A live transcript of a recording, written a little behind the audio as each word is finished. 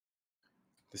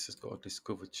This has got a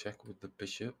discover check with the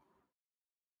bishop.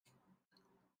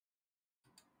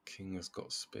 King has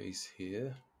got space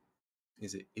here.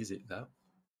 Is it that?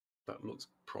 That looks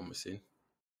promising.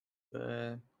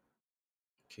 There.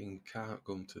 King can't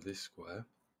come to this square,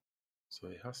 so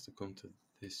he has to come to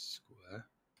this square.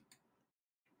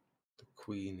 The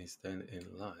queen is then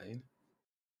in line.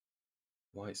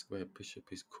 White square bishop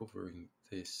is covering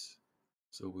this,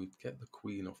 so we'd get the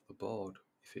queen off the board.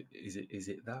 Is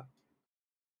it that?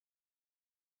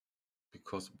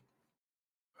 Because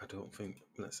I don't think.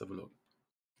 Let's have a look.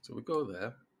 So we go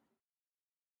there.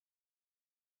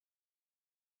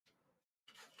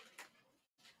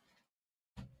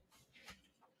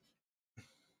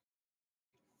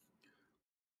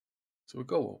 So we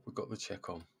go up. We've got the check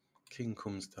on. King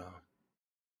comes down,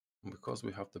 and because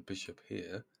we have the bishop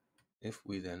here, if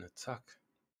we then attack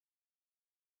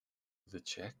the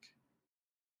check,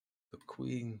 the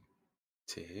queen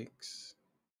takes.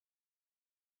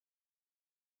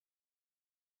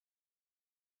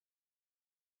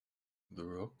 The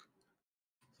rook,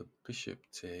 the bishop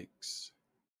takes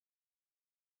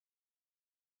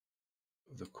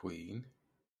the queen,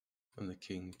 and the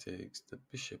king takes the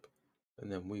bishop, and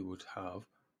then we would have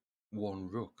one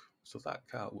rook. So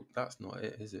that's not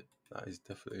it, is it? That is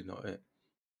definitely not it.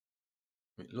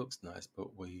 It looks nice,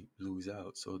 but we lose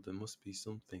out, so there must be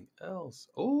something else.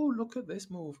 Oh, look at this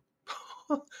move.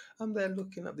 I'm there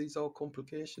looking at these all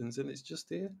complications, and it's just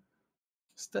here.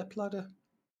 Step ladder.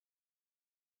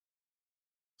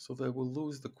 So they will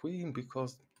lose the queen,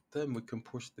 because then we can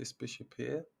push this bishop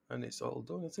here, and it's all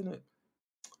done, isn't it?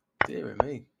 Dear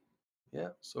me. Yeah,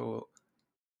 so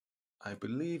I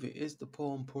believe it is the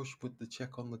pawn push with the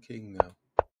check on the king now.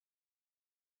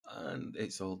 And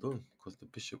it's all done, because the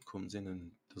bishop comes in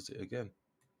and does it again.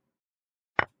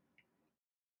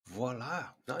 Voila!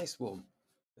 Nice one.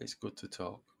 It's good to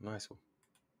talk. Nice one.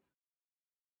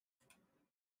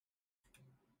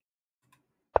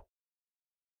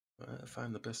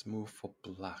 Find the best move for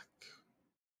black.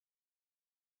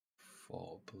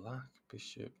 For black,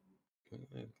 bishop.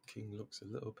 King looks a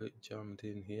little bit jammed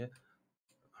in here.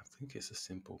 I think it's a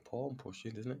simple pawn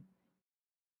pushing, isn't it?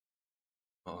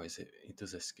 Oh, is it? He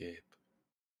does escape.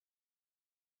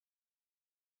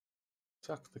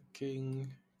 Attack the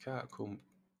king. Can't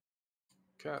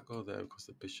go there because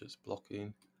the bishop's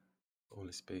blocking.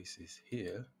 Only space is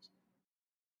here.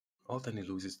 Oh, then he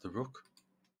loses the rook.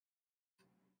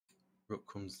 Rook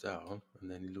comes down,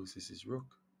 and then he loses his rook.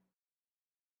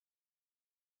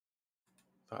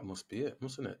 That must be it,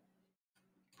 mustn't it?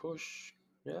 Push.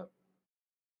 Yeah.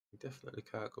 He definitely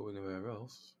can't go anywhere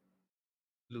else.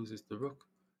 Loses the rook.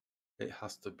 It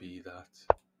has to be that.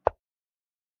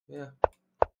 Yeah.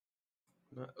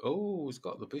 Oh, he's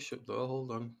got the bishop though.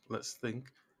 Hold on. Let's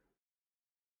think.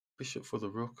 Bishop for the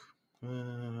rook.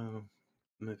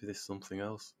 Maybe there's something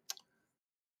else.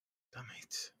 Damn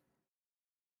it.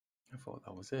 I thought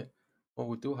that was it. Well,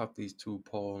 we do have these two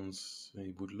pawns.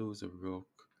 He would lose a rook.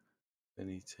 Then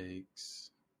he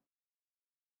takes.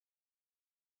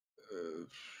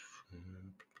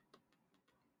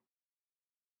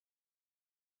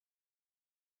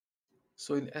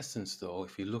 So in essence, though,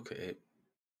 if you look at it,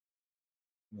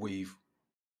 we're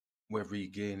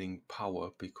regaining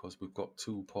power because we've got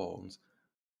two pawns,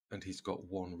 and he's got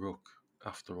one rook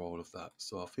after all of that.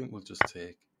 So I think we'll just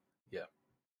take, yeah.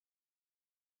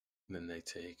 And then they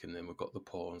take, and then we've got the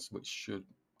pawns, which should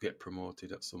get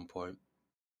promoted at some point.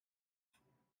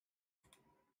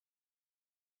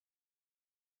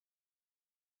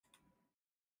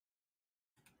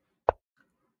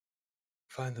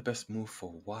 Find the best move for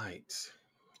white.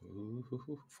 Ooh,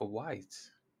 for white.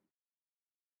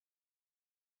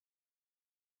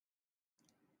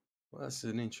 Well, that's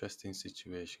an interesting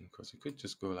situation, because it could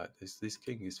just go like this. This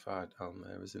king is far down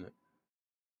there, isn't it?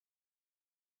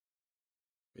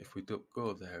 If we don't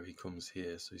go there, he comes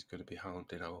here, so he's going to be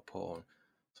hounding our pawn.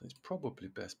 So it's probably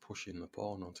best pushing the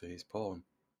pawn onto his pawn.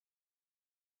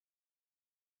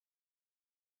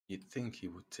 You'd think he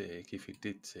would take. If he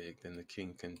did take, then the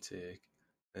king can take,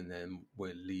 and then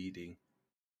we're leading.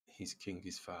 His king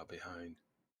is far behind.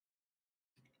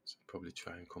 So probably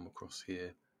try and come across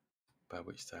here, by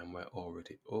which time we're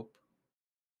already up.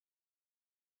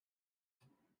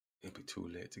 It'll be too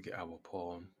late to get our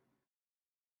pawn.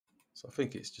 So I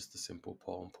think it's just a simple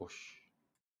pawn push.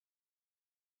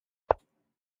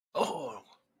 Oh,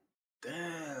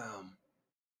 damn.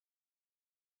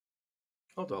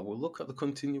 Hold on, we'll look at the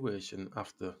continuation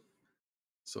after.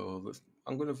 So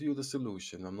I'm going to view the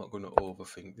solution. I'm not going to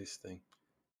overthink this thing.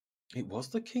 It was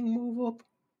the king move up.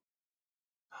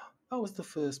 That was the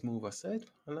first move I said.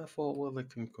 And I thought, well, they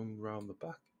can come round the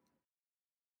back.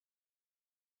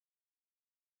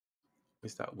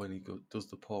 Is that when he does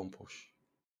the pawn push?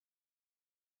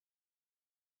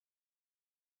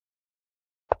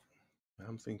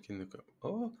 I'm thinking,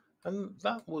 oh, and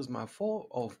that was my fault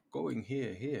of going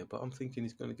here, but I'm thinking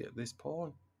he's going to get this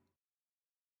pawn.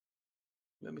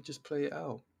 Let me just play it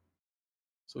out.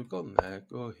 So we've gone there,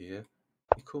 go here,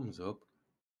 he comes up.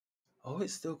 Oh,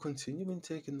 it's still continuing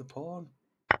taking the pawn.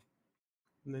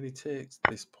 And then he takes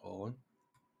this pawn,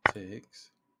 takes.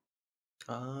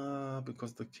 Ah,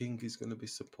 because the king is going to be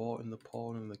supporting the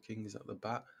pawn and the king is at the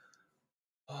back.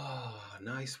 Ah,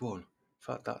 nice one.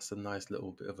 In fact, that's a nice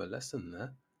little bit of a lesson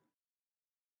there.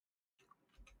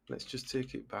 Let's just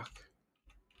take it back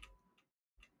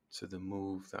to the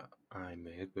move that I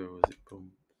made. Where was it?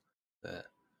 Boom. There.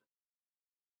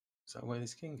 Is that where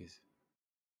his king is?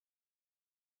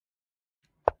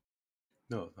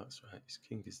 No, that's right. His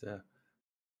king is there.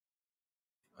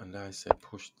 And I said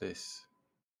push this.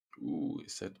 Ooh,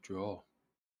 it said draw.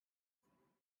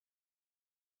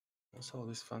 What's all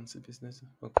this fancy business?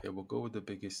 Okay, we'll go with the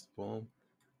biggest one.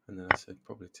 And then I said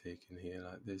probably take in here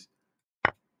like this.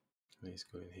 And he's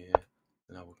going here.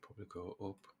 And I would probably go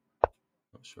up.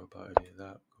 Not sure about any of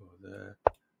that. Go there.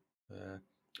 There.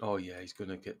 Oh yeah, he's going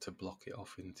to get to block it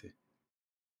off, isn't he?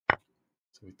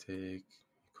 So we take,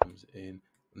 he comes in,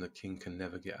 and the king can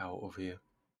never get out of here.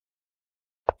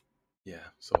 Yeah,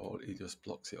 so he just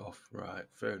blocks it off. Right,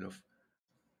 fair enough.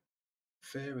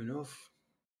 Fair enough.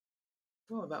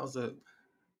 Well, that was out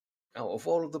of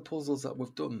all of the puzzles that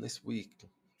we've done this week,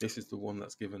 this is the one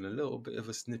that's given a little bit of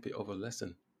a snippet of a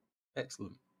lesson.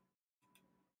 Excellent.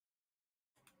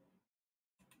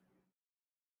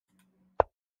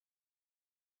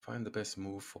 Find the best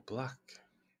move for black.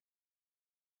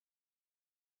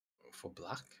 For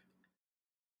black?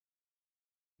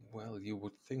 Well, you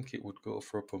would think it would go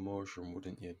for a promotion,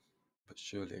 wouldn't you? But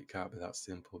surely it can't be that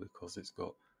simple because it's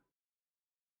got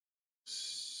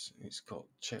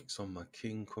checks on my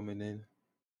king coming in.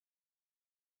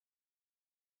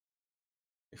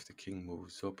 If the king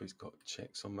moves up, it's got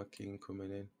checks on my king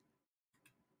coming in.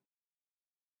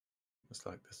 It's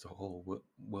like there's a whole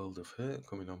world of hurt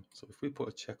coming on. So if we put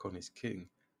a check on his king,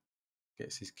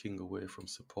 gets his king away from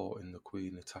supporting the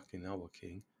queen attacking our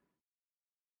king.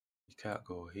 He can't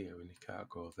go here and he can't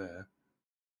go there.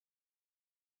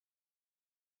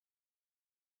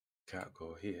 He can't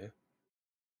go here.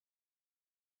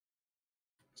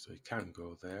 So he can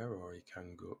go there or he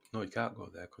can go... No, he can't go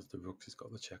there because the rook has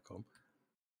got the check on.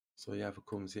 So he either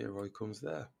comes here or he comes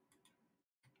there.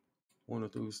 One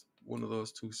of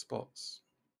those two spots.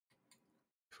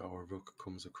 If our rook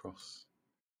comes across.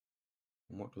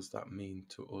 And what does that mean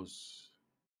to us?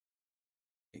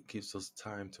 It gives us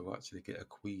time to actually get a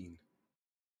queen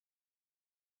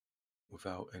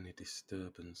without any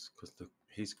disturbance because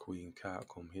his queen can't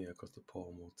come here because the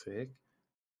pawn will take.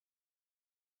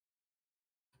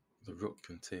 The rook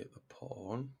can take the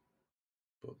pawn,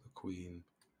 but the queen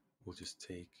will just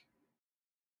take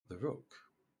the rook.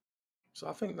 So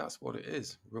I think that's what it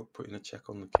is. Rook putting a check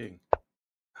on the king.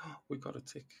 We got a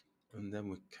tick. And then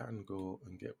we can go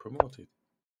and get promoted.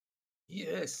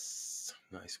 Yes!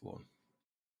 Nice one.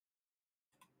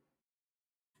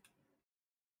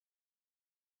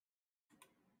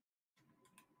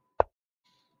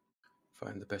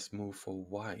 Find the best move for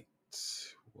white.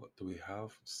 What do we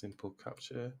have? Simple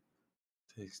capture.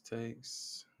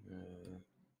 Takes.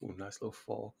 Oh, nice little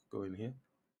fork going here.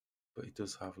 But he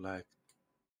does have like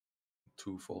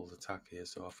twofold attack here,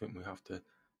 so I think we have to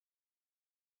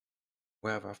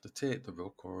take the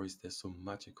rook, or is there some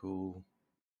magical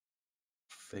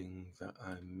thing that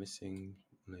I'm missing?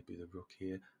 Maybe the rook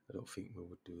here. I don't think we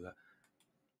would do that.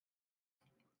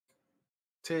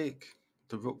 Take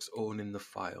the rook's owning the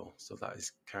file, so that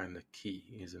is kind of key,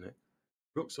 isn't it?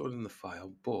 Rook's owning the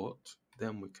file, but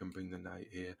then we can bring the knight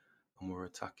here and we're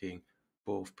attacking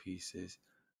both pieces,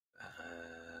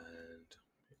 and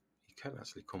he can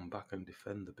actually come back and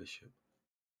defend the bishop,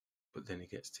 but then he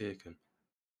gets taken.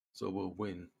 So we'll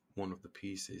win one of the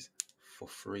pieces for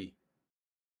free.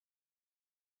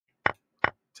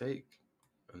 Take,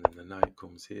 and then the knight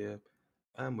comes here,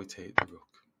 and we take the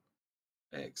rook.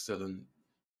 Excellent.